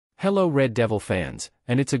Hello Red Devil fans,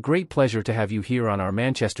 and it's a great pleasure to have you here on our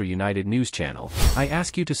Manchester United news channel. I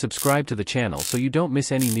ask you to subscribe to the channel so you don't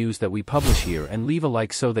miss any news that we publish here, and leave a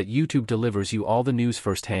like so that YouTube delivers you all the news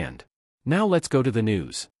firsthand. Now let's go to the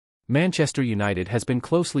news. Manchester United has been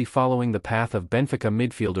closely following the path of Benfica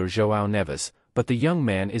midfielder João Neves, but the young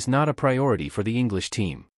man is not a priority for the English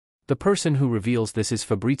team. The person who reveals this is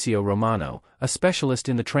Fabrizio Romano, a specialist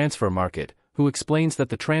in the transfer market, who explains that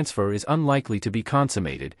the transfer is unlikely to be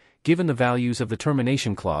consummated, given the values of the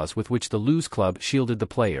termination clause with which the Luz club shielded the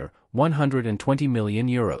player, €120 million.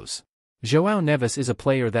 João Neves is a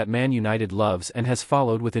player that Man United loves and has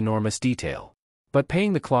followed with enormous detail. But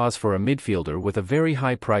paying the clause for a midfielder with a very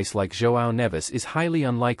high price like João Neves is highly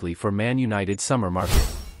unlikely for Man United's summer market.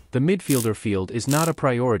 The midfielder field is not a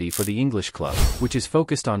priority for the English club, which is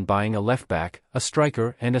focused on buying a left-back, a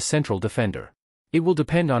striker and a central defender. It will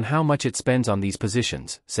depend on how much it spends on these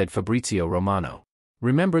positions, said Fabrizio Romano.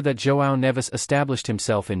 Remember that João Neves established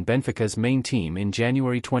himself in Benfica's main team in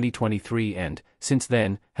January 2023 and, since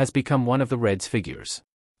then, has become one of the Reds' figures.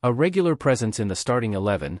 A regular presence in the starting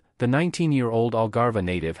 11, the 19-year-old Algarve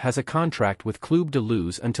native has a contract with Club de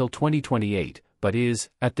Luz until 2028, but is,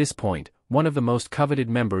 at this point, one of the most coveted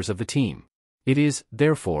members of the team. It is,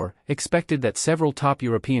 therefore, expected that several top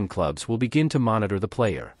European clubs will begin to monitor the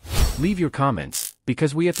player. Leave your comments,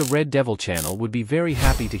 because we at the Red Devil channel would be very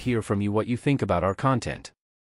happy to hear from you what you think about our content.